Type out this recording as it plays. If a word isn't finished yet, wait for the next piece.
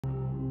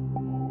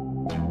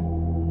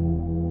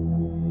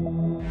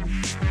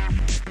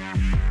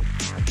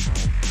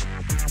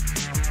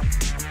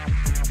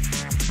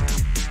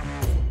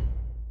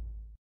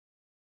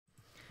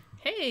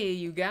Hey,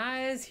 you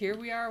guys, here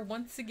we are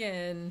once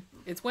again.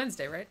 It's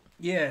Wednesday, right?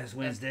 Yeah, it's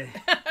Wednesday.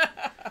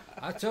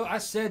 I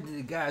said to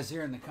the guys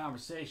here in the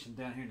conversation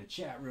down here in the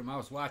chat room, I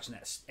was watching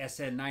that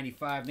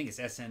SN95, I think it's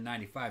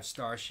SN95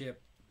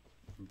 Starship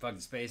from fucking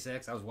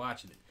SpaceX. I was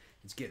watching it.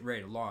 It's getting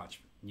ready to launch.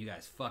 You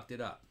guys fucked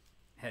it up.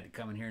 Had to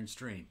come in here and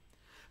stream.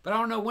 But I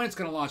don't know when it's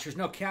going to launch. There's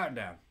no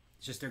countdown.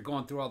 It's just they're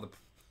going through all the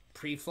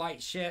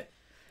pre-flight shit.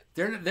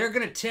 They're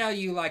going to tell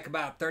you like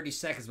about 30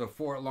 seconds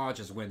before it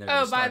launches when they're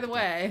going to start.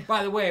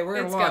 By the way,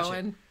 we're going to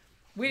launch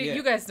it.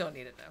 You guys don't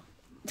need it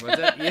now. What's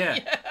that? Yeah.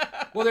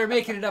 Yeah. Well, they're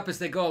making it up as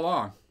they go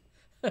along.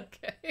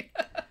 Okay.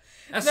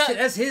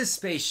 That's his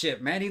spaceship,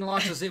 man. He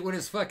launches it when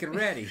it's fucking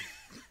ready.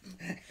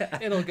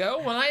 It'll go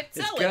when I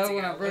tell it to go.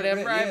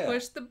 Whenever I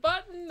push the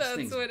button,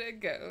 that's when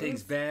it goes.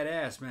 Thing's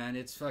badass, man.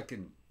 It's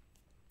fucking...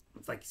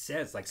 It's like you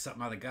said, it's like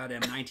something out of the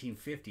goddamn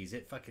 1950s.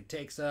 It fucking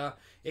takes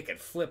it can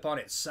flip on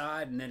its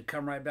side and then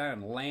come right down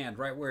and land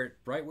right where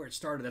it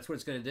started. That's what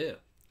it's going to do.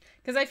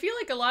 Because I feel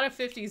like a lot of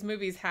 50s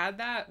movies had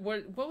that.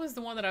 What was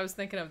the one that I was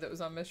thinking of that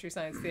was on Mystery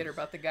Science Theater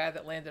about the guy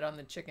that landed on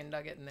the chicken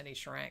nugget and then he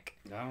shrank?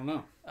 I don't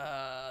know.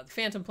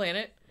 Phantom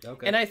Planet.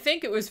 Okay. And I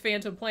think it was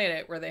Phantom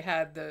Planet where they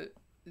had the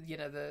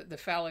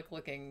phallic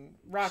looking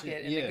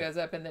rocket and it goes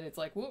up and then it's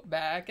like whoop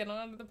back and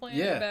onto the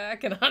planet,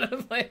 back and onto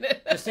the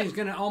planet. This thing's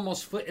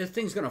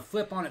gonna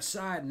flip on its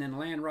side and then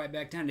land right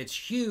back down.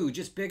 It's huge.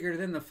 It's bigger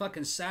than the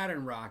fucking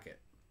Saturn rocket.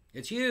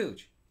 It's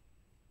huge.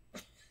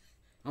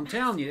 I'm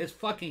telling you, it's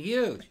fucking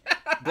huge.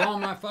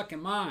 Blowing my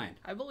fucking mind.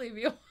 I believe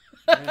you.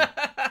 Yeah.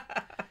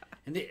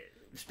 And the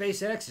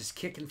SpaceX is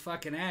kicking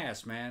fucking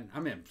ass, man.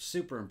 I'm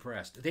super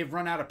impressed. They've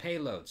run out of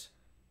payloads.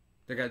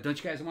 Don't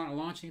you guys want to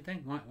launch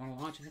anything? Want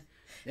to launch anything?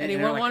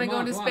 Anyone want to go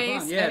into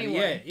space? Yeah,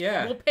 anyone.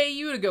 Yeah. We'll pay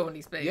you to go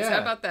into space. Yeah.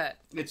 How about that?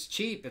 It's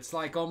cheap. It's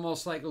like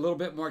almost like a little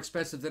bit more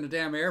expensive than a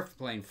damn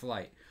airplane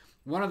flight.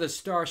 One of the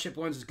Starship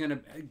ones is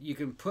you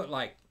can put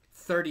like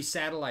 30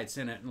 satellites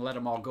in it and let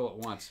them all go at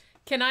once.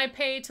 Can I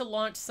pay to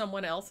launch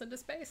someone else into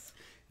space?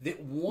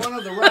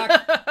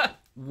 Asking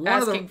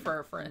for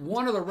a friend.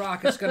 One of the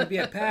rockets going to be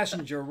a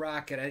passenger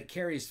rocket. It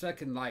carries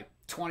fucking like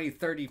 20,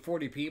 30,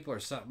 40 people or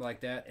something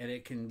like that, and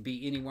it can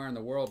be anywhere in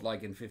the world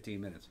like in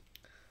 15 minutes.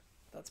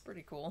 That's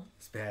pretty cool.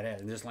 It's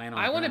badass. And just land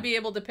on I want to be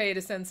able to pay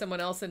to send someone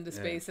else into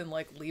space and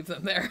like leave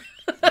them there.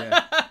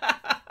 Yeah.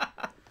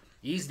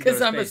 Easy to go to space now.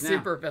 Because I'm a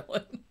super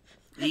villain.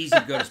 Easy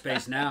to go to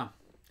space now.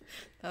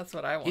 That's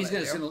what I want to do.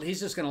 He's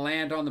just going to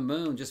land on the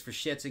moon just for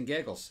shits and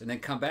giggles and then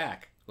come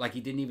back like he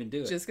didn't even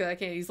do it. Just because I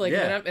can't. He's like,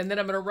 and then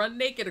I'm going to run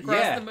naked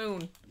across the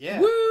moon.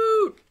 Yeah.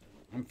 Woo!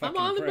 I'm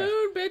on impressed. The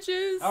moon,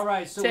 bitches. All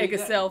right. So take a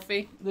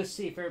selfie. Let's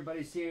see if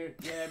everybody's here.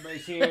 Yeah,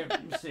 everybody's here.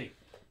 Let's see.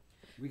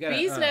 We got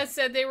Bees Nest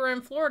said they were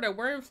in Florida.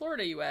 Where in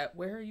Florida are you at?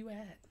 Where are you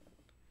at?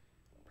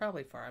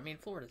 Probably far. I mean,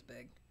 Florida's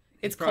big.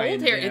 It's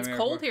cold here. It's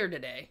cold here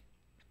today.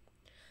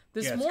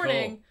 This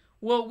morning,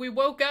 well, we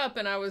woke up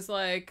and I was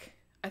like,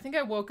 I think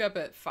I woke up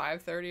at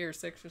 5:30 or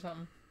 6 or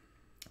something.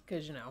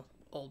 Because,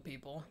 old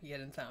people, you get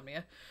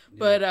insomnia.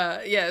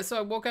 But, so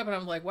I woke up and I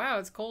was like, wow,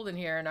 it's cold in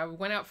here. And I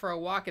went out for a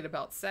walk at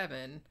about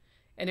 7.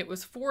 And it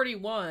was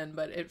 41,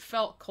 but it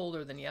felt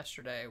colder than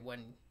yesterday.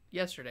 When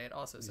yesterday it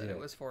also said it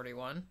was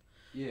 41.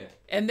 Yeah.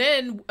 And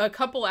then a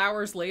couple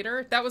hours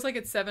later, that was like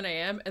at 7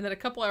 a.m. And then a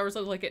couple hours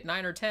later, like at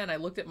 9 or 10, I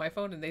looked at my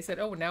phone and they said,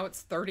 oh, now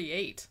it's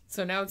 38.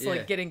 So now it's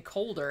like getting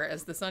colder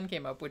as the sun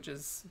came up, which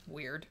is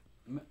weird.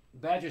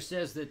 Badger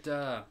says that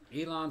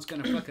Elon's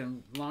going to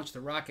fucking launch the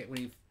rocket when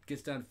he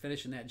gets done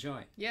finishing that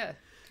joint. Yeah.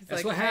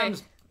 That's what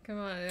happens. Come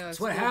on. That's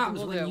what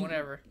happens when you...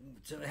 Whatever.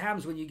 So it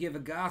happens when you give a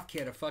goth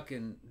kid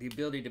the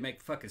ability to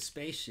make fucking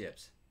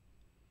spaceships.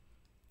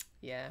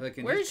 Yeah.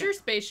 Where's your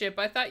spaceship?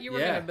 I thought you were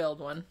going to build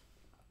one.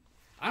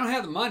 I don't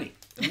have the money.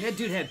 I mean, that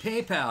dude had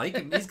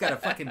PayPal. He's got a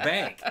fucking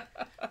bank.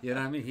 You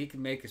know what I mean? He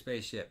can make a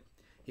spaceship.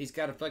 He's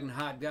got a fucking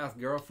hot goth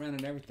girlfriend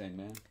and everything,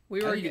 man. We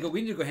need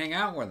to go hang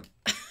out with him.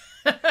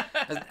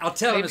 I'll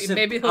tell him.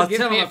 Maybe he'll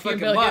give me a few $1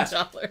 million.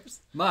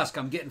 Musk,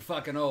 I'm getting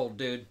fucking old,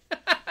 dude.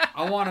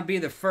 I want to be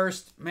the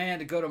first man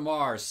to go to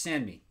Mars.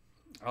 Send me.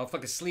 I'll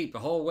fucking sleep the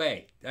whole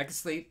way. I can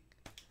sleep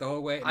the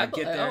whole way. And I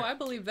get there. Oh, I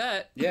believe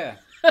that. Yeah.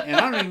 And I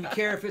don't even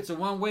care if it's a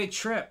one-way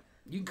trip.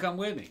 You can come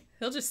with me.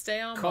 He'll just stay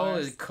on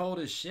Mars. Cold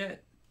as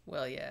shit.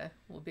 Well, yeah.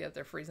 We'll be up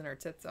there freezing our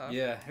tits off.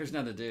 Yeah, there's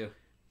nothing to do.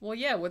 Well,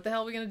 yeah. What the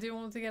hell are we going to do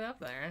once we get up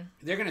there?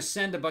 They're going to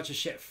send a bunch of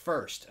shit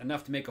first.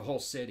 Enough to make a whole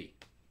city.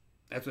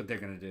 That's what they're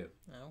going to do.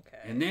 Okay.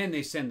 And then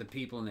they send the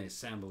people and they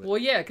assemble it. Well,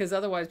 yeah, because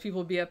otherwise people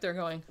will be up there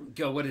going...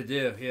 Go, what to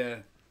do, yeah.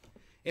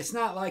 It's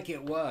not like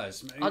it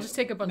was. I'll just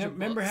take a bunch of books.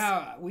 Remember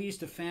how we used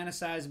to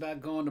fantasize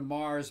about going to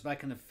Mars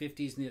back in the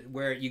 50s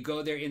where you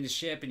go there in the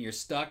ship and you're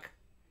stuck?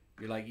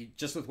 You're like,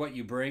 just with what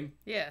you bring?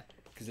 Yeah.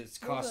 Because it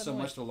costs so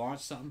much to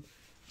launch something.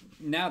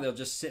 Now they'll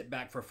just sit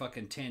back for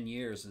fucking 10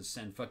 years and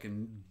send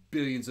fucking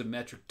billions of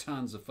metric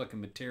tons of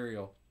fucking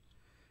material.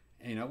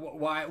 And,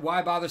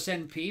 why bother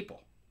sending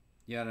people?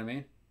 You know what I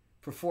mean?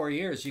 For 4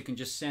 years, you can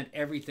just send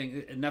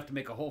everything, enough to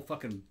make a whole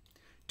fucking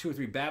 2 or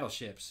 3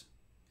 battleships.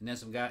 And then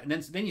some guy, and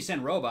then you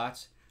send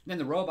robots. And then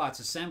the robots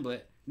assemble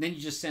it. And then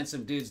you just send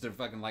some dudes that are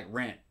fucking like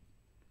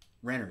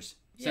renters.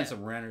 Send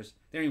some renters.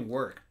 They don't even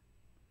work.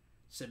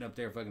 Sitting up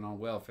there fucking on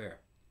welfare.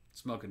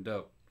 Smoking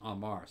dope on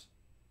Mars.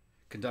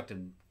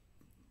 Conducting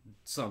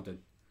something.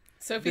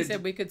 Sophie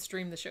said we could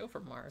stream the show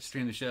from Mars.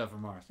 Stream the show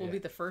from Mars. We'll be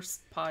the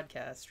first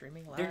podcast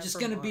streaming live. They're just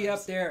going to be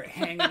up there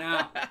hanging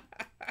out. They're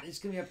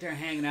just going to be up there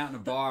hanging out in a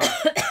bar.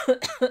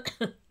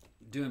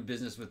 Doing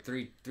business with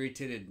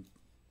three-titted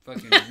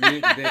fucking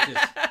mutant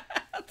bitches.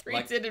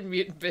 Three-titted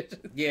mutant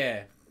bitches.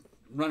 Yeah.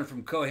 Running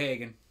from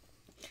Cohagen.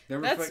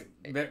 Remember,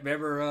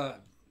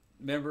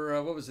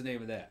 what was the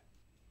name of that?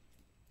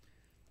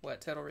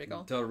 What, Total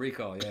Recall? Total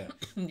Recall, yeah.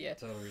 Yeah.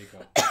 Total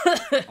Recall.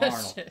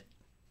 Arnold. Shit.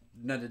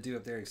 Nothing to do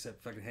up there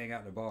except fucking hang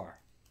out in a bar.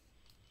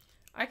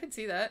 I could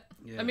see that.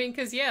 Yeah. I mean,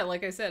 because,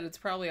 like I said, it's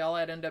probably all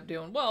I'd end up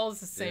doing. Well,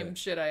 it's the same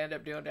shit I end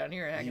up doing down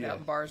here, hanging out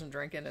in bars and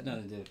drinking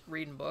and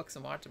reading books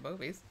and watching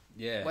movies.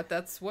 Yeah.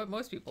 That's what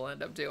most people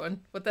end up doing.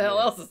 What the hell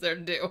else is there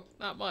to do?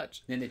 Not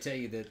much. Then they tell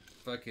you that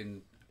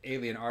fucking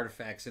alien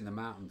artifacts in the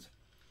mountains.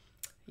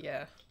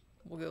 Yeah.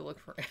 We'll go look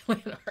for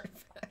alien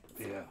artifacts.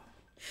 Yeah.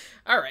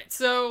 All right.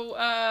 So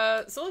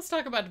let's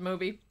talk about the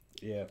movie.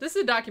 Yeah. This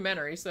is a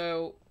documentary,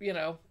 so, you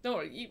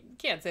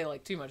can't say,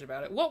 too much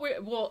about it.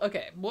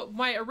 What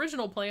my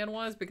original plan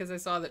was, because I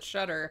saw that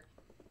Shudder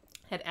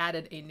had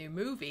added a new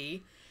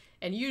movie,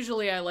 and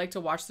usually I like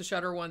to watch the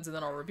Shudder ones and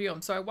then I'll review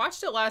them. So I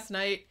watched it last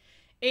night,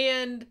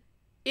 and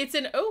it's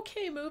an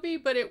okay movie,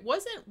 but it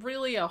wasn't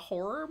really a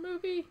horror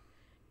movie.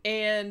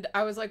 And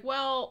I was like,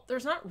 well,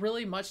 there's not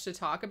really much to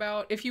talk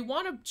about. If you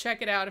want to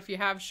check it out, if you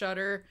have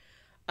Shudder,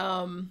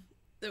 one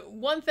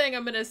thing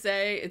I'm going to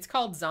say, it's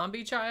called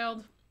Zombie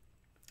Child.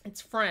 It's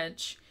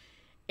French,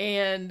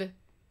 and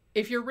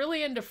if you're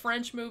really into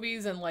French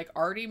movies and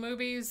arty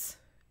movies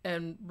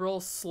and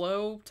real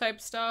slow type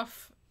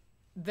stuff,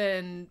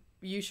 then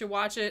you should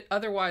watch it.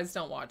 Otherwise,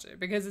 don't watch it,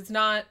 because it's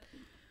not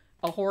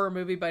a horror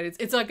movie, but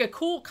it's a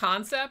cool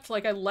concept.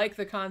 I like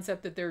the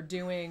concept that they're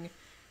doing.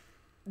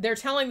 They're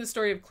telling the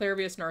story of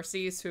Clairvius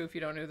Narcisse, who, if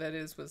you don't know who that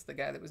is, was the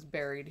guy that was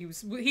buried.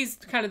 He's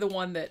kind of the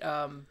one that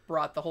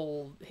brought the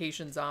whole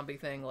Haitian zombie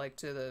thing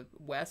to the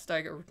West,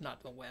 or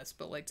not the West,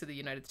 but to the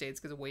United States,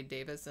 because of Wade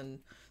Davis and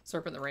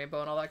Serpent the Rainbow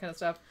and all that kind of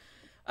stuff.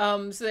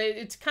 So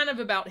it's kind of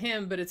about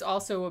him, but it's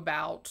also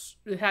about,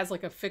 it has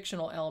a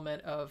fictional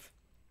element of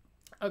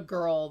a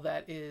girl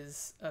that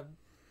is a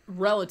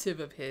relative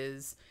of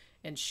his,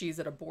 and she's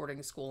at a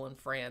boarding school in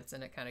France,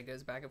 and it kind of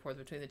goes back and forth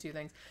between the two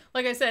things.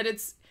 Like I said,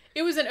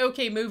 it was an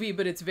okay movie,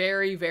 but it's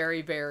very,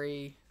 very,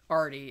 very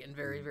arty and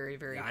very, very,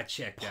 very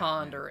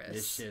ponderous.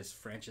 This shit's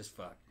French as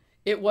fuck.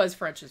 It was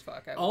French as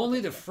fuck.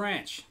 Only the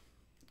French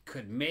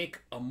could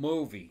make a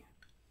movie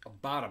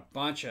about a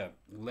bunch of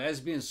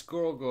lesbian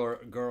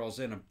schoolgirls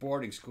in a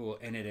boarding school,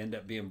 and it end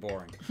up being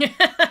boring.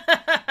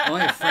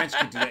 Only the French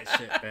could do that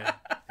shit, man.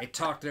 They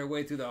talked their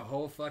way through the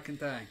whole fucking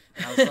thing.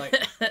 I was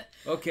like,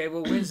 okay,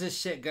 well, when's this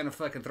shit gonna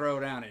fucking throw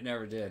down? It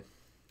never did.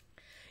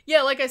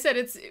 Yeah, like I said,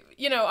 it's,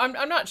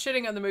 I'm not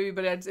shitting on the movie,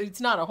 but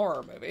it's not a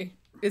horror movie.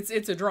 It's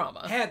a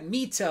drama. Have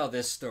me tell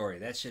this story.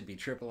 That should be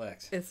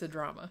XXX. It's a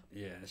drama.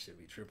 Yeah, that should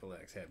be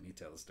XXX. Have me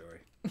tell the story.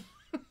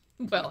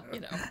 Well,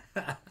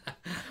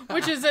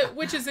 which is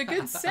a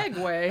good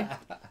segue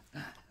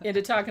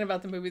into talking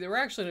about the movie that we're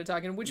actually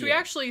talking, which we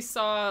actually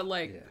saw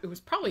it was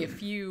probably a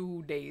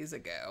few days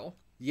ago.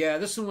 Yeah,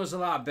 this one was a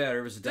lot better.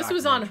 It was a This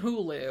was on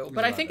Hulu,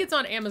 but I think it's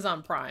on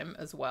Amazon Prime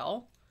as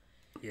well.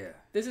 Yeah.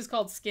 This is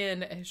called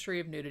Skin: A History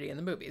of Nudity in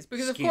the Movies.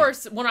 Because of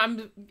course, when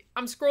I'm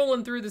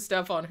scrolling through the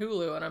stuff on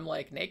Hulu and I'm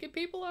like, naked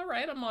people, all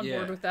right, I'm on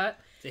board with that.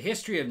 The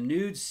history of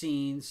nude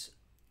scenes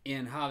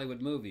in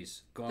Hollywood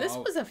movies. This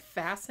was a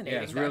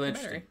fascinating it's real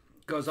interesting.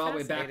 Goes all the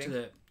way back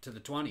to the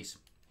 20s.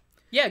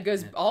 Yeah, it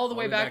goes all the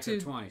way back to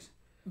the 20s.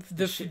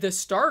 The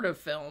start of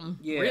film,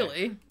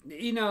 really.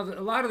 A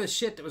lot of the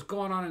shit that was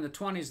going on in the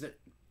 20s that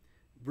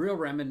real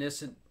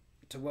reminiscent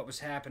to what was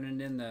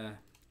happening in the,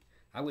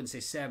 I wouldn't say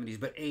 70s,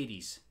 but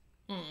 80s.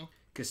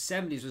 Because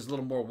 70s was a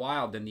little more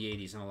wild than the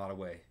 80s in a lot of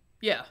ways.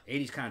 Yeah.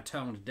 80s kind of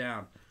toned it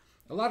down.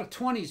 A lot of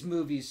 20s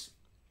movies,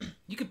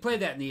 you could play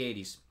that in the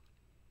 80s.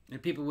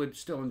 And people would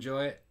still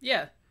enjoy it.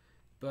 Yeah.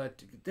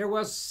 But there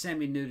was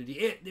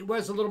semi-nudity. It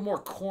was a little more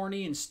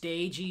corny and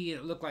stagey.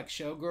 It looked like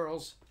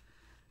showgirls.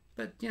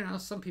 But,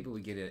 some people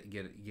would get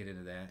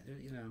into that.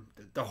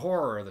 The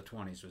horror of the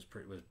 20s was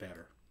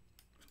better.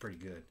 It was pretty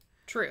good.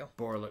 True.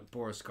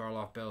 Boris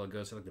Karloff, Bela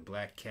Lugosi, the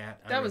Black Cat.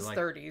 That was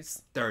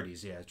 30s.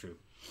 30s, yeah, true.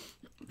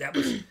 That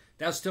was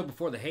still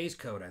before the Hays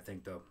Code, I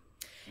think, though.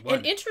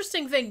 An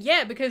interesting thing,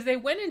 because they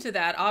went into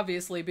that,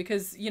 obviously,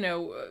 because,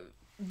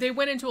 they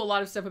went into a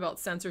lot of stuff about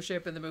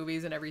censorship in the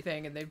movies and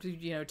everything, and they,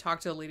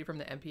 talked to a lady from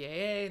the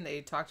MPAA, and they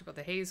talked about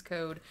the Hays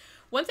Code.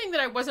 One thing that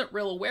I wasn't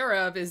real aware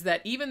of is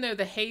that even though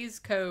the Hays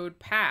Code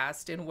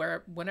passed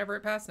whenever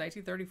it passed,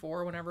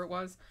 1934, whenever it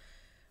was,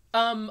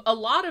 a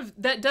lot of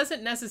that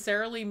doesn't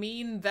necessarily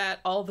mean that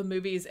all the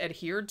movies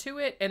adhered to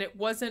it, and it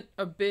wasn't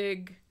a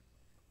big,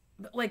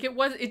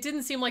 it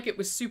didn't seem like it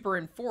was super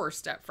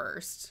enforced at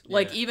first.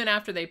 Yeah. Even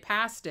after they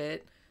passed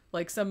it,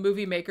 some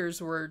movie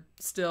makers were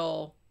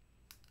still,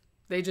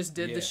 they just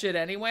did the shit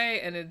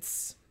anyway, and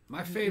it's...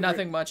 My favorite.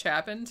 Nothing much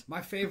happened.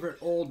 My favorite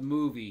old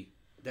movie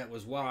that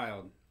was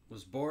wild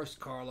was Boris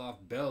Karloff,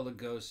 Bela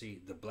Lugosi,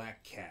 The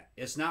Black Cat.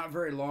 It's not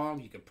very long.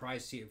 You could probably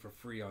see it for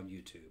free on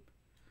YouTube.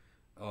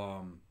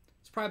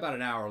 It's probably about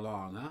an hour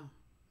long, huh?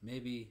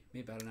 Maybe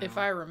about an hour. If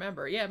I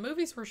remember. Yeah,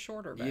 movies were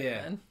shorter back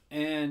then.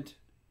 And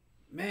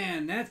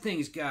man, that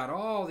thing's got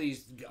all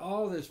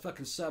this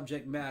fucking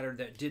subject matter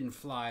that didn't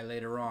fly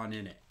later on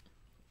in it.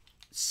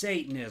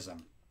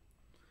 Satanism.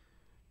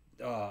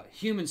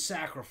 Human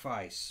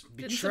sacrifice,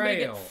 betrayal. Didn't somebody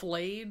get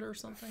flayed or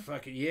something?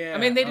 Fucking yeah. I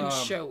mean, they didn't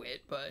show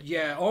it, but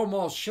yeah,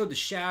 almost showed the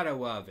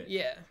shadow of it.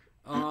 Yeah.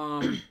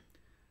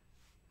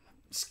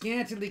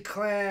 Scantily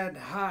clad,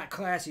 hot,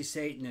 classy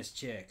Satanist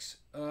chicks.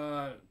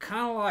 Kind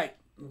of like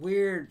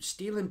weird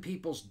stealing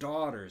people's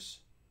daughters.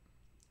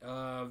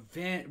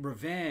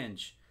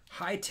 Revenge,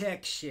 high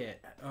tech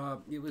shit.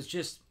 It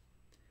was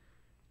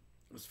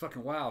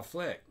fucking wild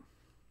flick.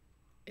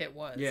 It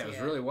was. Yeah, it was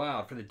really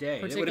wild for the day.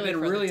 It would have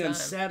been really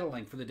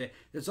unsettling for the day.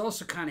 It's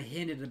also kind of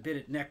hinted a bit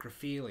at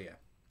necrophilia.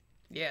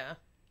 Yeah.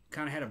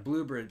 Kind of had a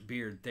Bluebeard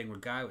thing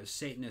where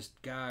Satanist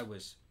guy he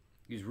was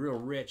real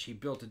rich. He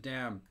built a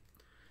damn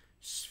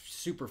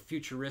super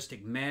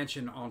futuristic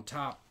mansion on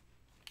top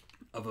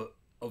of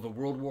a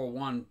World War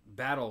I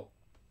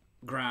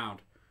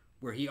battleground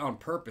where he on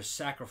purpose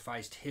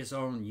sacrificed his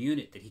own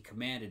unit that he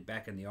commanded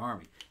back in the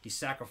army. He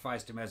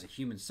sacrificed him as a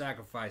human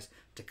sacrifice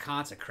to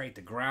consecrate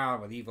the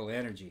ground with evil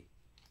energy.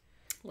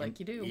 Like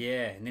you do.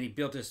 Yeah, and then he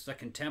built this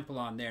fucking temple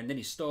on there, and then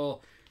he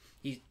stole...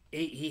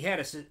 He had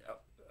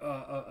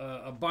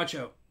a bunch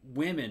of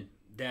women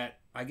that...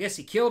 I guess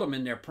he killed them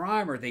in their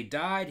prime, or they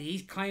died. He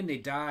claimed they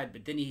died,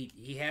 but then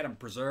he had them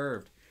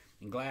preserved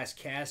in glass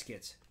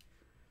caskets.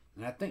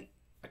 And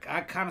I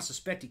kind of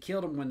suspect he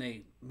killed them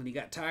when he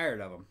got tired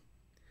of them.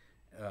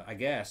 I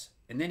guess.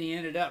 And then he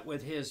ended up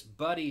with his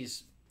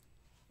buddy's,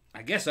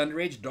 I guess,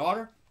 underage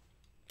daughter.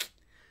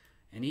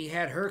 And he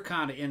had her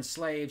kind of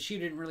enslaved. She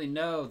didn't really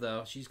know,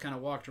 though. She's kind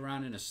of walked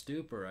around in a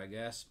stupor, I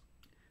guess.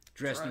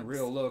 Dressed in a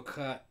real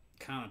low-cut,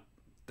 kind of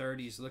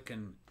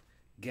 30s-looking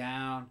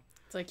gown.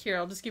 It's like, here,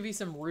 I'll just give you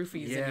some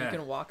roofies and you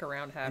can walk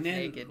around half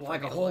naked.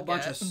 Like a whole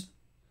bunch of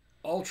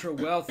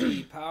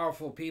ultra-wealthy,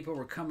 powerful people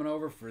were coming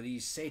over for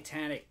these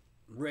satanic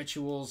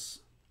rituals.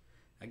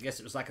 I guess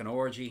it was like an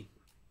orgy.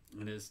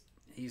 And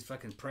he's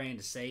fucking praying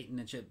to Satan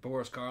and shit.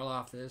 Boris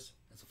Karloff, that's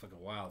a fucking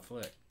wild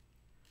flick.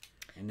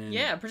 And then,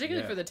 yeah,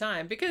 particularly for the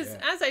time. Because,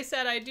 as I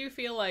said, I do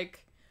feel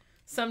like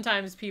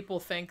sometimes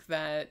people think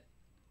that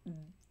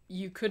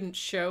you couldn't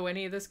show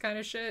any of this kind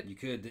of shit. You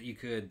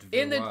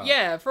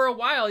could. For a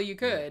while you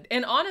could. Yeah.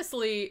 And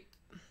honestly,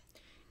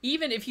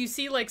 even if you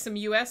see like some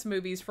U.S.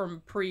 movies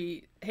from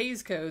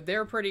pre-Hays Code,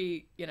 they're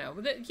pretty,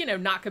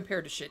 not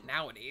compared to shit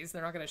nowadays.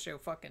 They're not going to show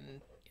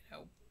fucking,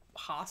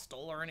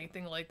 Hostel or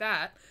anything like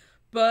that.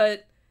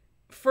 But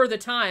for the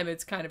time,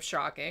 it's kind of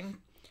shocking.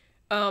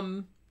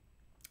 But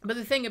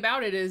the thing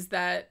about it is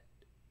that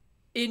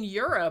in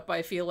Europe,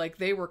 I feel like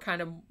they were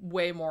kind of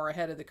way more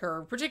ahead of the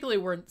curve, particularly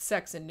where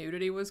sex and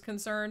nudity was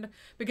concerned.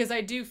 Because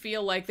I do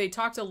feel like they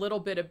talked a little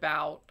bit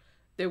about,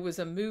 there was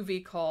a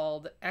movie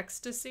called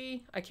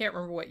Ecstasy. I can't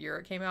remember what year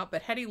it came out,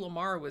 but Hedy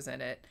Lamarr was in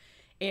it.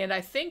 And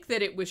I think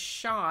that it was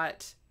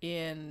shot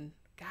in,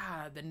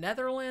 the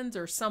Netherlands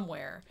or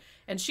somewhere.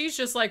 And she's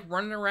just like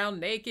running around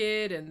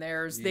naked, and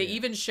they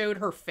even showed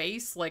her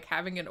face like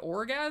having an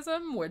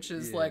orgasm, which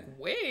is like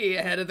way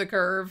ahead of the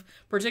curve,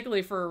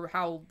 particularly for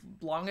how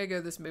long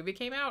ago this movie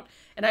came out.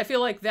 And I feel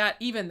like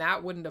that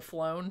wouldn't have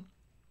flown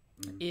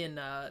in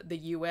the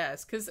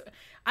US, because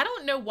I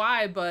don't know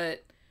why,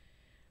 but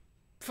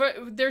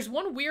there's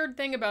one weird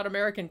thing about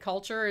American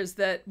culture is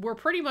that we're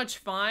pretty much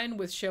fine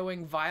with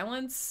showing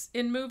violence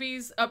in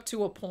movies up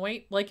to a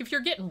point. Like, if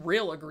you're getting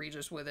real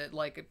egregious with it,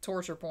 like a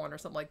torture porn or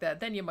something like that,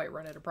 then you might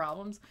run into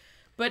problems.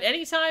 But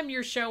anytime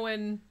you're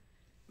showing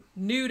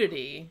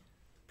nudity,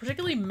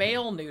 particularly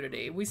male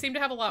nudity, we seem to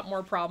have a lot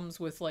more problems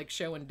with, like,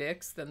 showing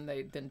dicks than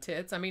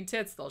tits. I mean,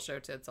 tits, they'll show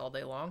tits all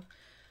day long.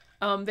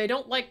 They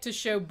don't like to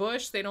show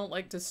bush, they don't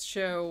like to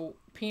show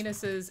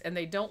penises, and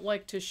they don't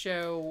like to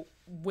show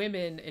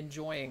women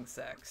enjoying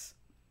sex,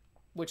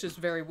 which is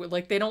very,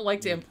 like, they don't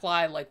like to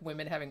imply like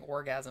women having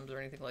orgasms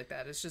or anything like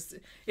that. It's just,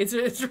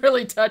 it's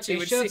really touchy.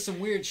 They showed some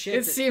weird shit.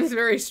 It seems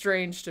very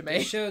strange to me.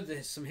 They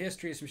showed some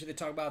history, some shit. They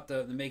talk about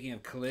the making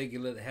of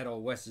Caligula that had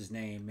old West's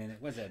name in it.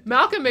 What's that?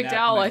 Malcolm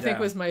McDowell, I think,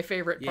 was my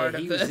favorite part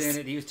of this. Yeah, he was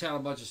in it. He was telling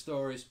a bunch of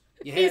stories.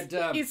 You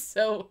had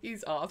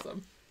he's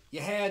awesome. You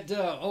had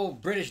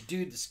old British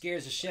dude that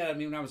scares the shit out of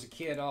me when I was a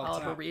kid all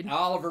the time.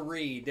 Oliver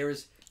Reed.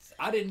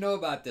 I didn't know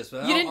about this.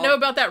 But you didn't know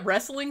about that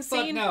wrestling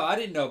scene? No, I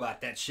didn't know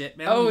about that shit,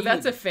 man. Oh,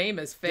 that's a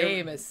famous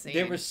scene.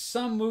 There was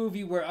some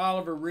movie where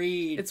Oliver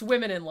Reed... It's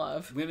Women in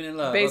Love. Women in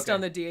Love, based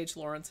on the D.H.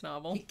 Lawrence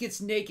novel. He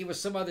gets naked with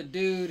some other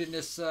dude in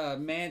this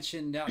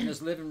mansion out in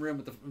this living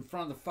room in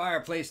front of the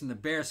fireplace and the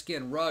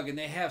bearskin rug, and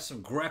they have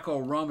some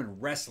Greco-Roman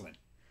wrestling.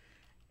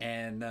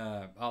 And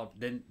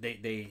then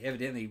they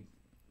evidently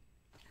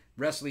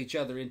wrestle each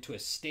other into a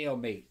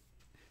stalemate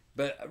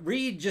But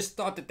Reed just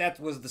thought that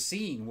was the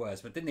scene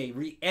but then they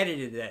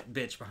re-edited that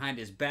bitch behind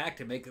his back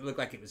to make it look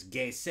like it was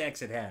gay sex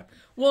had happened.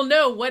 Well,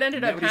 no, what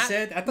ended up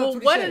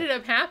happening? What ended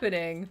up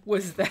happening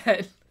was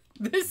that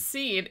this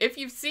scene, if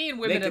you've seen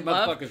Women in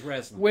Love,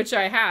 which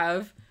I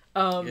have,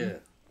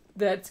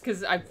 that's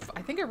because I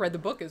think I read the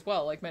book as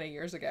well, like many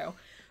years ago.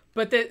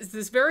 But there's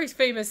this very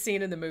famous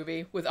scene in the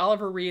movie with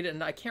Oliver Reed,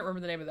 and I can't remember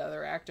the name of the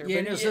other actor.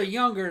 Yeah, but it was a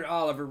younger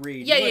Oliver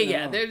Reed.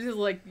 Yeah. There's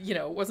like, you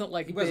know, it wasn't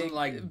like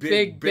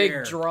big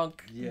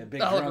drunk. Yeah, big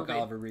drunk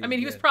Oliver Reed. I mean,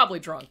 he was probably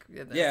drunk.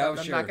 Yeah,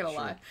 I'm not gonna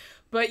lie.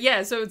 But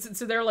yeah, so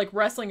they're like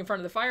wrestling in front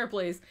of the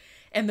fireplace,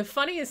 and the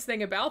funniest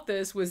thing about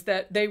this was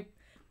that they.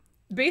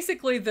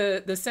 Basically,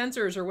 the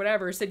censors or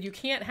whatever said you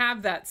can't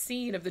have that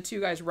scene of the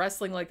two guys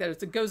wrestling like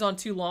that. It goes on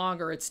too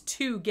long or it's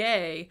too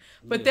gay.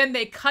 But then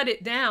they cut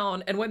it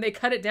down, and when they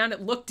cut it down,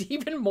 it looked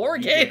even more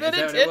gay than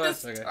it did to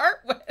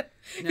start with.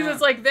 Because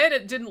it's like then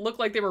it didn't look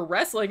like they were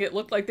wrestling. It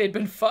looked like they'd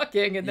been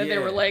fucking, and then they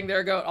were laying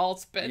there going all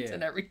spent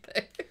and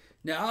everything.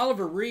 Now,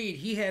 Oliver Reed,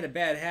 he had a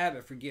bad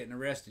habit for getting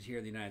arrested here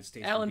in the United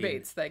States. Alan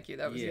Bates, thank you.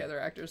 That was the other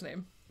actor's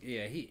name.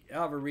 Yeah,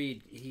 Oliver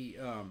Reed, he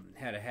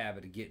had a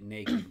habit of getting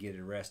naked and getting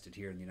arrested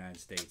here in the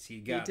United States. He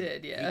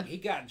did, yeah. He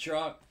got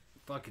drunk,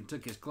 fucking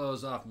took his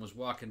clothes off and was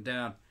walking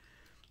down.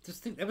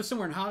 That was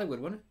somewhere in Hollywood,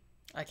 wasn't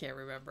it? I can't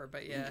remember,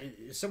 but yeah.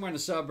 Somewhere in the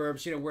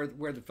suburbs, you know,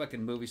 where the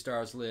fucking movie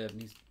stars live,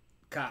 and these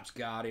cops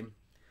got him.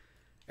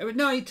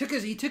 He took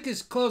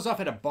his clothes off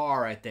at a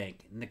bar, I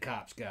think, and the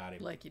cops got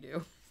him. Like you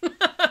do.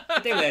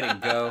 But they let him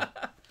go.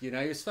 You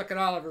know, he was fucking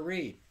Oliver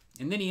Reed.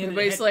 And then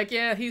everybody's like,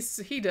 yeah, he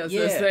does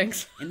those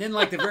things. And then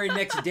like the very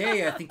next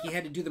day, I think he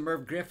had to do the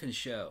Merv Griffin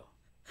show.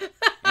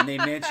 And they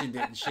mentioned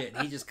it and shit.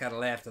 And he just kind of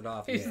laughed it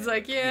off. He's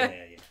like, yeah,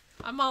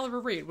 I'm Oliver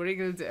Reed. What are you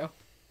going to do?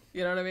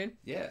 You know what I mean?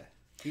 Yeah.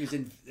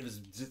 It was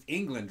just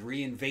England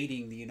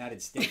reinvading the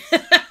United States.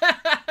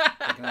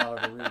 Fucking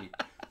Oliver Reed.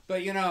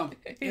 But, you know.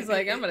 He's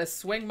like, I'm going to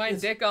swing my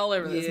dick all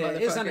over this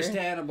motherfucker. It's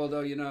understandable,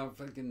 though, you know,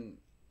 fucking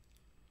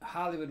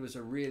Hollywood was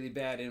a really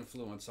bad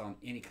influence on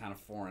any kind of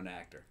foreign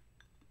actor.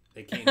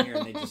 They came here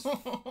and they just...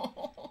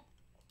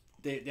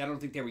 I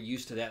don't think they were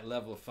used to that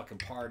level of fucking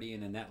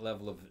partying and that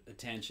level of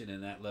attention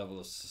and that level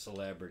of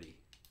celebrity.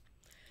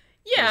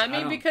 Yeah, I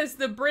mean, because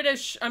the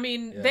British,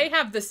 they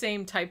have the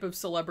same type of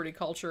celebrity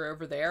culture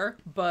over there,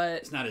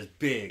 but... It's not as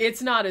big.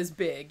 It's not as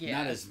big,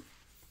 yeah. Not as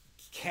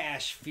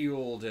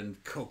cash-fueled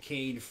and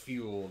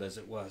cocaine-fueled as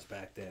it was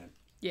back then.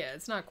 Yeah,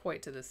 it's not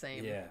quite to the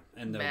same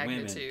and the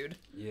magnitude.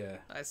 Women. Yeah.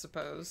 I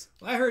suppose.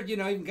 Well, I heard, you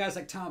know, even guys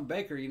like Tom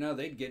Baker, you know,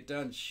 they'd get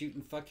done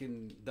shooting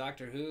fucking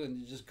Doctor Who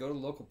and just go to the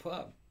local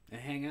pub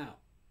and hang out.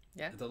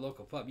 Yeah. At the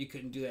local pub. You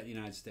couldn't do that in the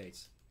United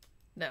States.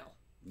 No.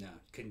 No,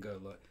 couldn't go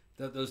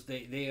to those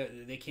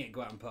they can't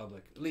go out in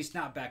public. At least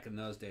not back in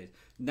those days.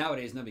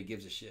 Nowadays nobody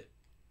gives a shit.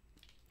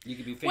 You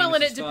could be famous. Well,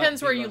 and it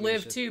depends where you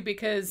live too,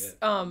 because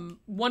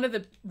one of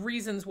the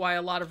reasons why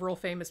a lot of real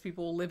famous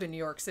people live in New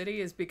York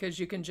City is because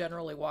you can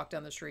generally walk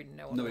down the street and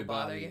no one will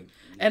bother you.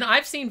 Yeah. And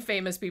I've seen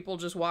famous people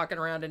just walking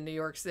around in New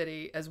York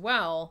City as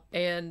well,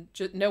 and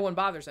no one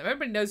bothers them.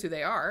 Everybody knows who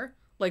they are.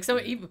 Like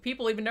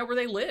people even know where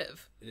they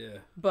live. Yeah.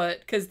 But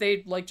because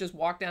they like just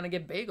walk down and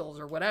get bagels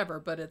or whatever.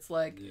 But it's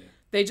like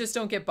they just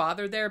don't get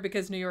bothered there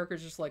because New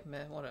Yorkers just like,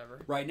 meh, whatever.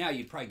 Right now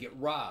you'd probably get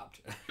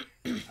robbed.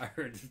 I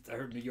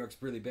heard New York's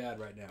really bad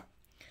right now.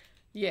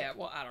 Yeah,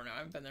 well, I don't know. I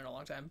haven't been there in a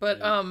long time.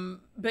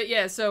 But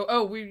yeah,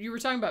 so you were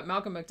talking about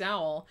Malcolm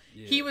McDowell.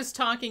 Yeah. He was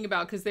talking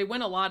about, because they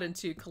went a lot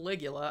into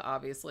Caligula,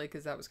 obviously,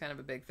 because that was kind of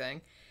a big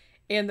thing.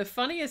 And the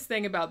funniest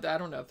thing about that, I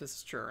don't know if this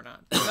is true or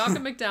not.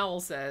 Malcolm McDowell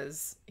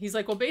says, he's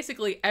like, well,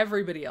 basically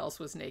everybody else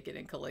was naked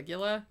in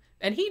Caligula.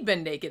 And he'd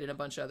been naked in a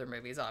bunch of other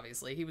movies,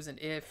 obviously. He was in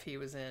If, he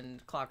was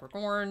in Clockwork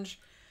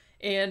Orange.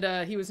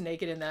 And he was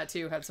naked in that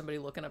too, had somebody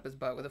looking up his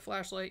butt with a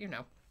flashlight, you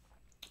know.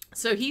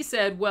 So he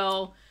said,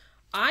 well,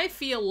 I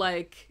feel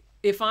like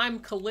if I'm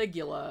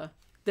Caligula,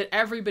 that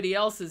everybody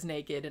else is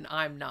naked and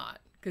I'm not.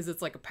 Because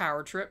it's like a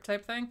power trip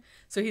type thing.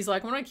 So he's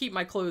like, I'm going to keep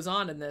my clothes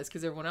on in this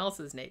because everyone else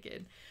is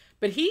naked.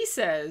 But he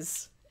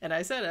says, and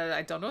I said,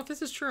 I don't know if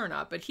this is true or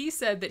not, but he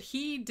said that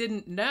he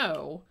didn't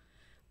know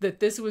that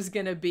this was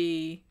going to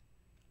be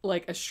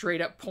like a straight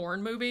up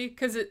porn movie.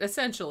 Because it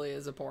essentially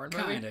is a porn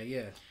movie. Kind of,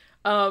 yeah.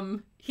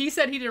 He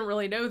said he didn't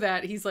really know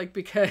that. He's like,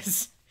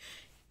 because...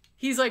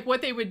 He's like,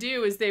 what they would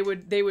do is they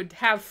would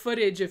have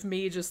footage of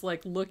me just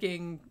like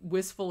looking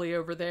wistfully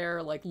over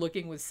there, like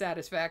looking with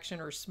satisfaction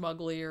or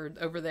smugly or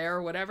over there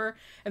or whatever.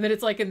 And then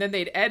it's like, and then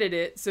they'd edit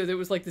it. So there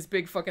was like this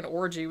big fucking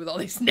orgy with all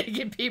these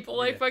naked people.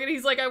 Like fucking,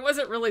 he's like, I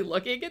wasn't really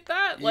looking at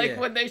that like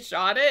when they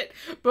shot it.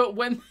 But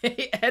when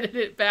they edited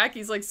it back,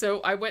 he's like,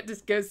 so I went to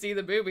go see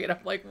the movie and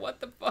I'm like,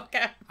 what the fuck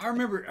happened? I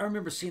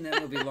remember seeing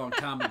that movie a long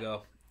time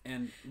ago.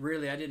 And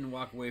really, I didn't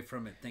walk away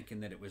from it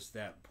thinking that it was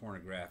that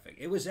pornographic.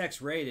 It was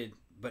X-rated.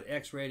 But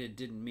X-rated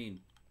didn't mean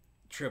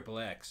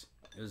XXX.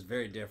 It was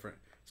very different.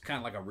 It's kind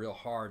of like a real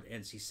hard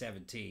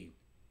NC-17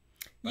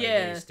 by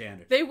today's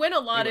standard. They went a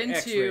lot into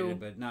X-rated,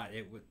 but not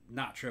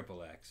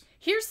XXX.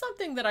 Here's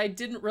something that I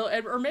didn't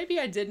really, or maybe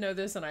I did know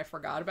this and I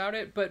forgot about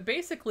it. But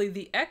basically,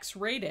 the X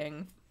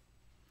rating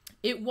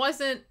it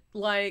wasn't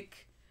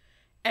like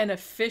an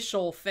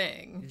official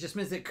thing. It just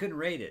means they couldn't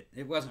rate it.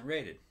 It wasn't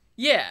rated.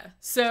 Yeah,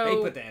 so they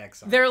put the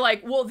X on. They're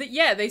like, well,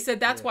 they said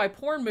that's why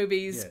porn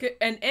movies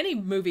and any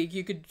movie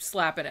you could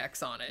slap an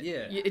X on it.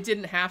 Yeah, it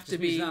didn't have to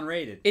be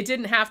unrated. It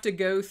didn't have to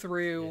go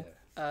through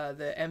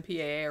the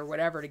MPAA or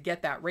whatever to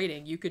get that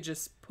rating. You could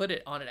just put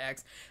it on an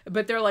X.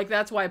 But they're like,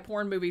 that's why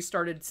porn movies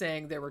started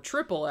saying they were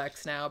triple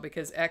X now,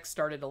 because X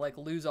started to like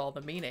lose all the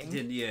meaning.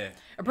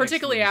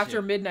 Particularly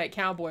after Midnight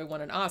Cowboy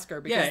won an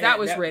Oscar, because that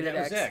was rated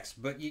that was X.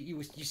 But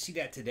you see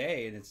that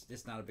today, and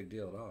it's not a big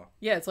deal at all.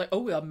 Yeah, it's like,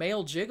 oh, a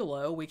male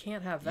gigolo, we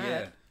can't have that.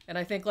 Yeah. And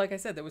I think, like I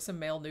said, there was some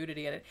male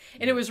nudity in it.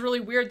 And it was really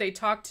weird. They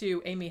talked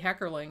to Amy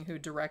Heckerling, who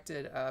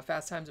directed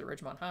Fast Times at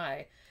Ridgemont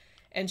High,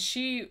 and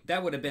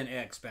that would have been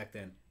X back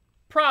then.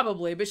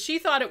 Probably, but she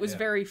thought it was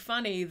very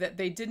funny that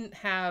they didn't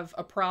have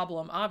a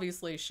problem,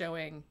 obviously,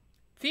 showing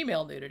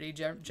female nudity.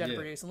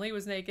 Jennifer Jason Leigh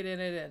was naked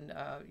in it,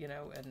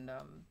 and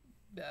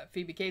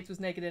Phoebe Cates was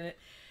naked in it.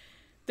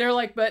 They're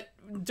like, but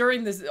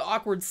during this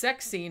awkward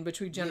sex scene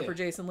between Jennifer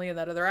Jason Leigh and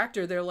that other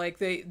actor, they're like,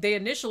 they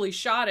initially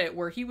shot it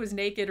where he was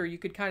naked, or you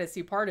could kind of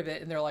see part of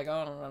it, and they're like,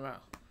 oh no.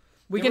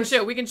 We can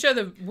show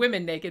the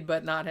women naked,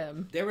 but not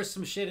him. There was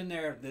some shit in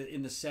there that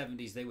in the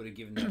 70s they would have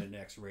given that an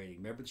X rating.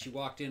 Remember, she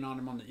walked in on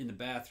him in the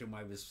bathroom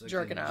while he was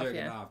jerking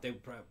off. They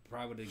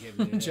probably would have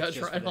given it an X. Judge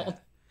Reinhold.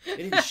 They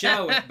didn't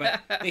show it, but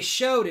they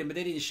showed him, but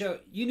they didn't show.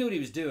 You knew what he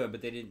was doing,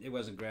 but they didn't. It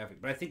wasn't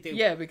graphic. But I think they.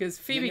 Yeah, because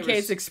Phoebe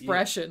Cates'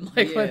 expression,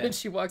 when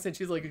she walks in,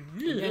 she's like.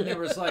 And then there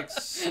was like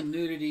some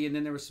nudity, and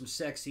then there was some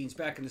sex scenes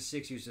back in the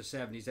 60s or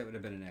 70s. That would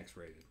have been an X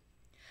rated.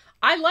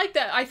 I like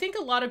that. I think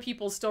a lot of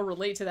people still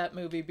relate to that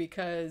movie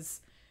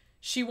because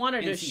she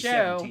wanted to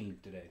show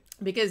today.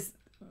 Because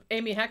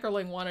Amy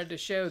Heckerling wanted to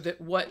show that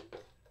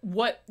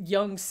what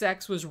young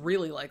sex was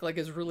really like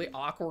is really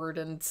awkward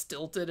and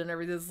stilted and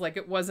everything. It's like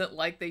it wasn't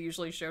like they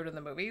usually showed in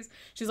the movies.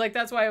 She's like,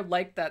 that's why I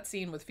liked that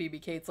scene with Phoebe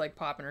Cates like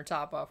popping her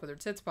top off with her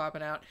tits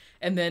popping out,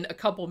 and then a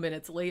couple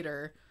minutes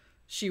later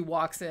she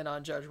walks in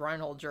on Judge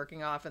Reinhold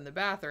jerking off in the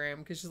bathroom,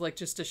 because she's like,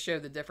 just to show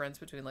the difference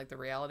between like the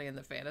reality and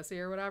the fantasy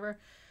or whatever.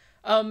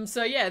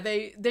 So yeah,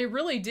 they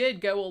really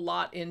did go a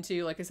lot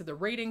into, like I said, the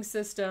rating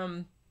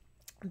system.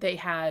 They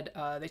had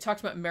they talked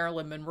about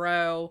Marilyn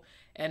Monroe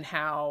and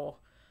how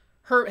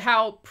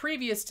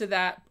previous to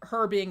that,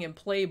 her being in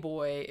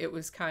Playboy, it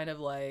was kind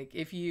of like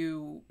if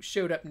you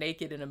showed up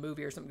naked in a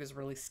movie or something, it was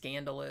really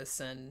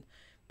scandalous.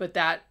 But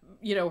that,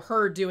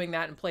 her doing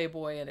that in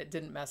Playboy and it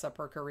didn't mess up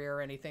her career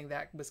or anything,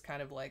 that was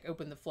kind of like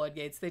opened the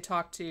floodgates. They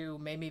talked to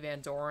Mamie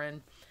Van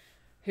Doren,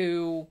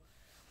 who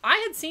I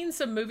had seen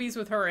some movies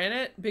with her in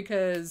it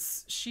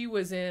because she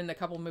was in a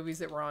couple movies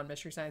that were on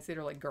Mystery Science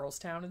Theater, like Girls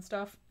Town and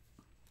stuff.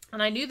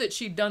 And I knew that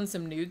she'd done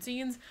some nude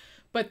scenes,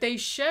 but they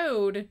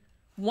showed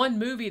one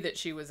movie that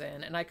she was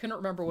in, and I couldn't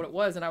remember what it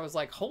was, and I was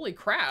like, holy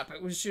crap.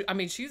 It was,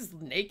 she's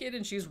naked,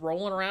 and she's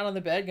rolling around on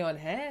the bed going,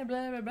 hey,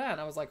 blah, blah, blah.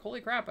 And I was like,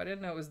 holy crap, I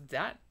didn't know it was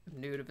that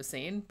nude of a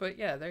scene. But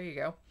yeah, there you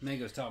go.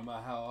 Meg was talking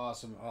about how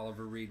awesome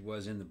Oliver Reed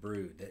was in The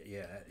Brood.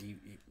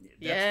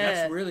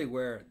 That's really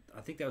where,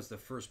 I think that was the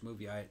first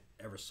movie I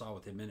ever saw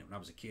with him in it when I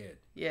was a kid.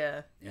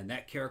 Yeah. And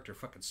that character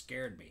fucking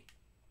scared me.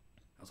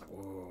 I was like,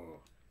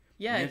 whoa.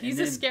 Yeah, he's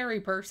a scary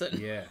person.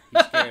 Yeah, he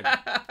scared me.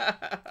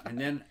 And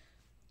then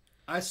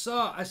I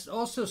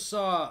also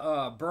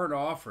saw Burnt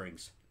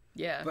Offerings.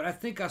 Yeah. But I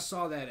think I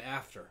saw that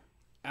after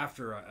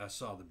I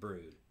saw The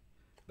Brood.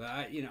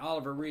 But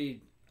Oliver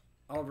Reed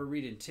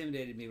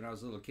intimidated me when I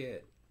was a little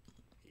kid.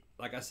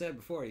 Like I said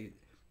before,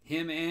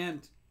 him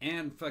and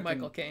fucking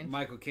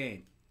Michael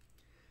Caine.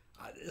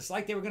 It's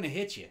like they were gonna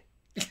hit you.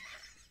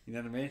 You know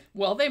what I mean?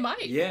 Well, they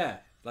might. Yeah,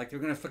 like they're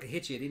gonna fucking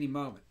hit you at any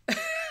moment.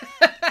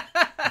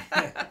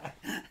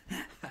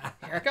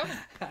 Here it comes.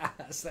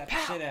 Slap the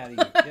shit out of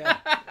you. Yeah.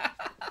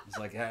 It's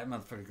like, that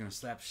motherfucker's gonna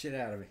slap the shit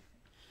out of me.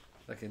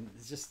 Fucking,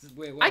 it's just the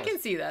way it was. I can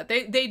see that.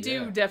 They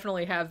do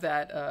definitely have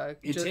that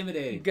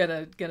intimidating,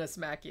 gonna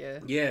smack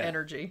you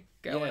energy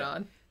going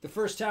on. The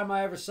first time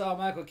I ever saw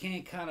Michael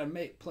Caine kind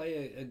of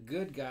play a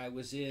good guy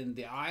was in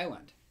The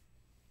Island.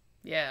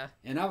 Yeah.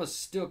 And I was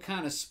still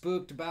kind of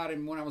spooked about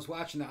him when I was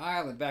watching The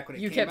Island back when it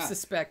came out. You kept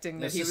suspecting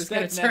that he was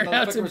going to turn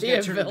out to be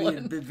a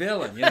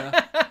villain. You know?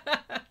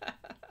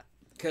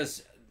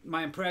 Because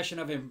my impression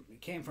of him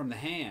came from The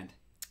Hand.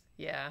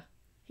 Yeah.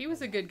 He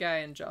was a good guy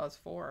in Jaws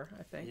 4,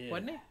 I think. Yeah.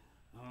 Wasn't he?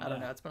 I don't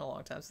know. It's been a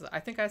long time since I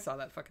think I saw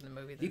that fucking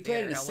movie. He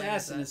played an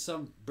assassin in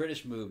some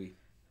British movie.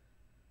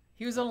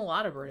 He was in a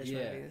lot of British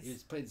movies. Yeah, he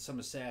played some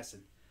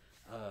assassin.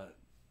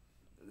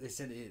 They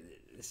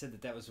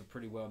said that was a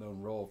pretty well-known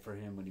role for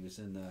him when he was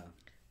in the...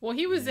 Well,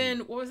 he was in...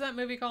 What was that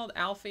movie called?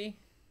 Alfie?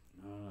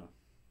 I don't know.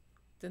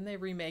 Didn't they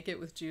remake it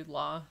with Jude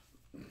Law?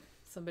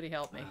 Somebody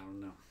help me. I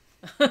don't know.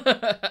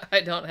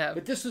 I don't have...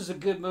 But this was a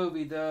good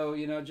movie, though,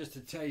 just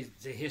to tell you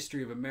the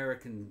history of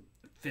American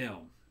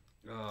film.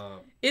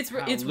 It's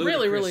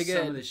really, really good.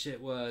 Some of the shit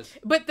was.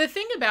 But the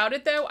thing about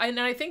it, though, and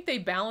I think they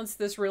balanced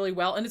this really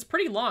well, and it's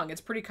pretty long.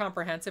 It's pretty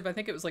comprehensive. I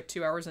think it was like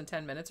 2 hours and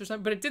 10 minutes or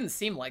something, but it didn't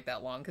seem like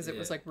that long because it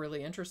was like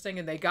really interesting,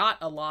 and they got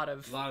a lot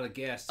of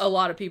guests. A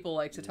lot of people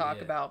like to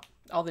talk about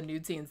all the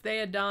nude scenes they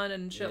had done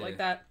and shit like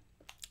that.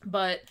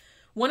 But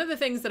one of the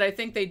things that I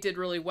think they did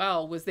really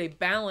well was they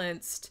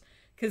balanced,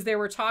 because they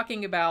were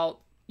talking about,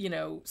 you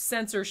know,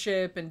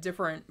 censorship and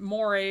different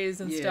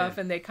mores and stuff,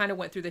 and they kind of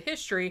went through the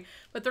history,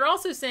 but they're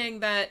also saying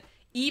that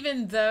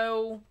even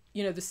though,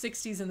 you know, the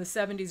 60s and the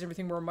 70s,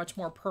 everything were much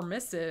more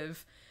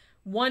permissive,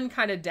 one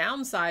kind of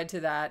downside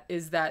to that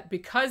is that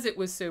because it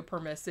was so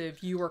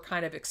permissive, you were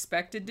kind of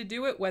expected to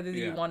do it, whether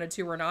you wanted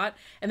to or not.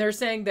 And they're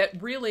saying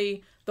that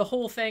really the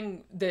whole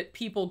thing that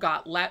people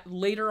got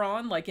later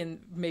on, like in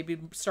maybe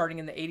starting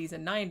in the 80s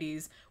and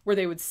 90s, where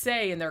they would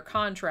say in their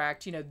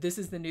contract, you know, this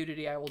is the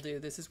nudity I will do.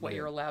 This is what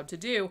you're allowed to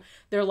do.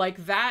 They're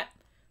like, that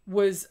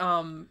was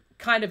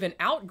kind of an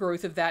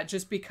outgrowth of that,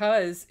 just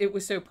because it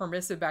was so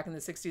permissive back in the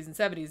 60s and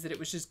 70s that it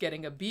was just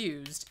getting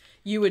abused.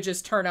 You would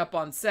just turn up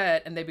on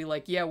set and they'd be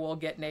like, yeah, we'll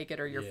get naked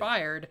or you're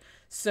fired.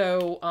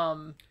 So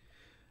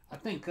I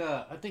think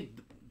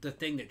the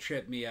thing that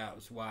tripped me out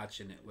was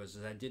watching it was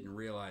that I didn't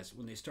realize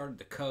when they started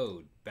the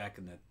code back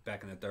in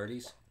the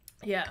 30s.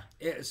 Yeah,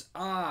 it's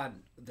odd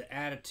the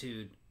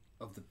attitude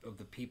of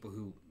the people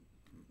who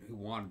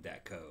wanted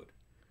that code.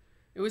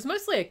 It was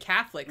mostly a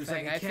Catholic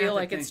thing. I feel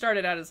like it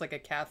started out as like a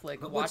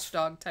Catholic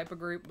watchdog type of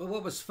group. But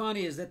what was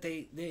funny is that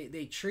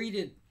they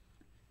treated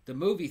the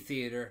movie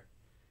theater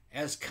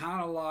as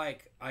kind of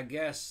like, I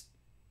guess,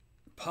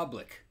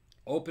 public,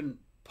 open,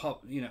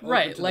 you know,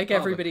 right? Like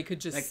everybody could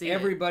just see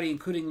everybody,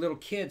 including little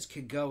kids,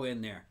 could go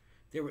in there.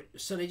 They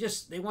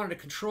wanted to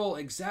control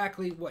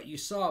exactly what you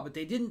saw, but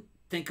they didn't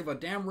think of a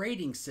damn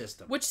rating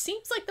system. Which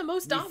seems like the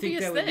most obvious thing. You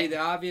think that would be the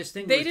obvious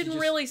thing? They didn't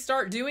really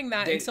start doing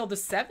that until the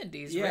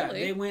 70s, really.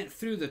 They went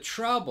through the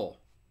trouble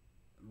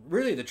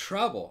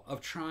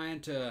of trying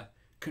to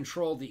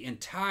control the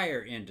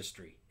entire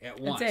industry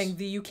at once. And saying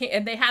you can't,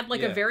 and they had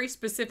like a very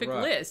specific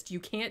list. You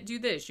can't do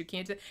this, you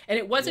can't do, and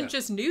it wasn't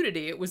just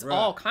nudity, it was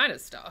all kind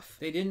of stuff.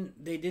 They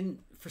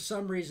didn't, for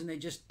some reason, they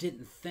just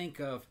didn't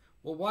think of,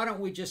 well, why don't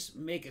we just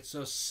make it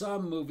so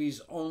some movies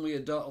only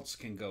adults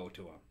can go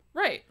to them?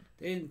 Right.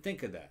 They didn't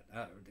think of that.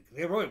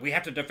 We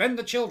have to defend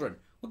the children.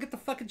 Well, get the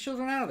fucking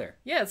children out of there.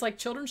 Yeah, it's like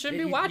children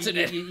shouldn't be watching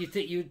it.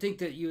 You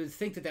would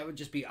think that would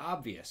just be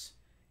obvious.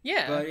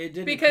 Yeah, but it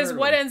didn't. Because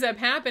what ends up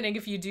happening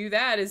if you do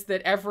that is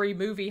that every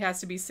movie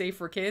has to be safe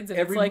for kids, and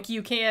it's like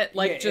you can't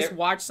just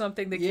watch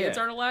something that kids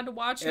aren't allowed to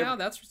watch now.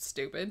 That's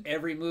stupid.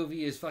 Every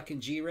movie is fucking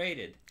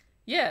G-rated.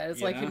 Yeah,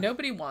 it's like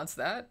nobody wants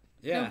that.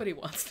 Yeah. Nobody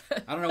wants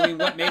that. I don't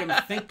know what made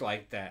them think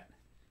like that.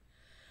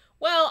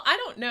 Well, I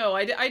don't know.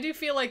 I do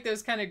feel like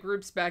those kind of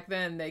groups back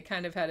then, they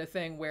kind of had a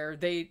thing where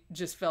they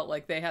just felt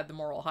like they had the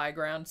moral high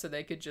ground, so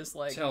they could just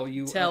like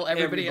tell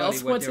everybody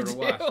else what to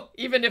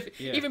do.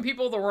 Even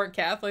people that weren't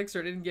Catholics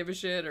or didn't give a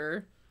shit,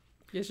 or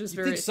it's just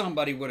think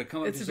somebody would have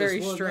come up. It's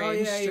very strange. Oh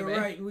yeah, you're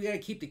right. We got to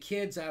keep the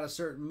kids out of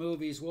certain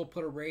movies. We'll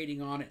put a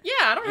rating on it. Yeah,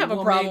 I don't have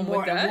a problem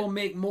with that. And we'll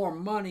make more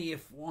money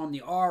if on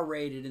the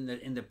R-rated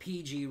and the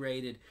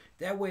PG-rated.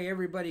 That way,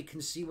 everybody can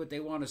see what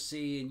they want to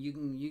see, and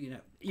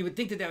you would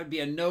think that would be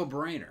a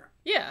no-brainer.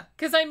 Yeah,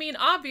 because I mean,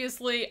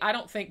 obviously, I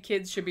don't think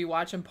kids should be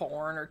watching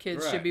porn, or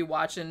kids should be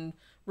watching,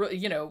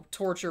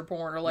 torture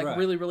porn, or like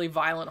really, really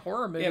violent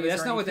horror movies. Yeah, but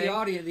that's not what the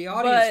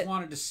audience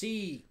wanted to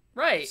see.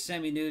 Right.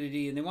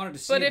 Semi-nudity, and they wanted to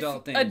see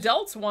adult things. But if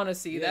adults want to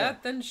see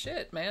that, then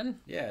shit, man.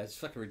 Yeah, it's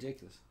fucking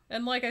ridiculous.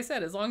 And like I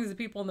said, as long as the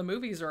people in the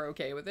movies are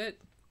okay with it.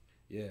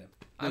 Yeah.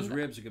 Those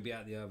ribs are going to be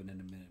out of the oven in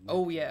a minute.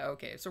 Oh, yeah,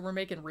 okay. So we're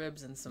making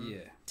ribs and some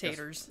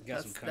taters.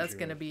 That's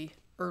going to be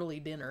early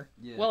dinner.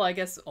 Yeah. Well, I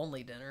guess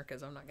only dinner,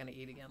 because I'm not going to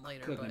eat again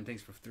later. Cooking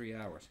things for 3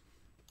 hours.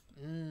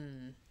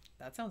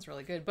 That sounds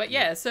really good. But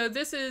yeah, so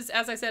this is,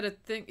 as I said,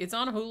 it's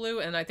on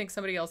Hulu, and I think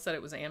somebody else said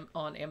it was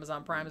on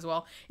Amazon Prime as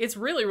well. It's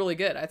really, really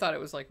good. I thought it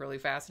was like really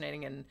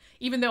fascinating, and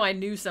even though I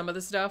knew some of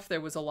the stuff,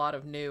 there was a lot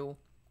of new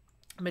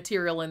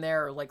material in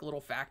there, or like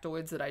little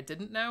factoids that I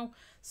didn't know.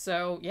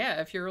 So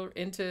yeah, if you're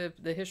into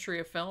the history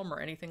of film or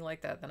anything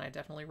like that, then I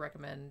definitely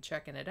recommend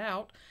checking it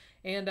out.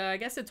 And I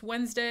guess it's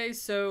Wednesday,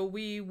 so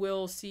we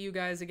will see you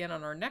guys again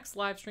on our next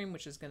live stream,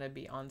 which is going to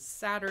be on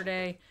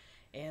Saturday.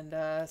 And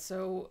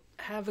so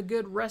have a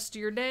good rest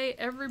of your day,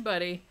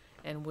 everybody,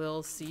 and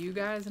we'll see you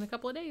guys in a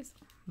couple of days.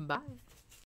 Bye.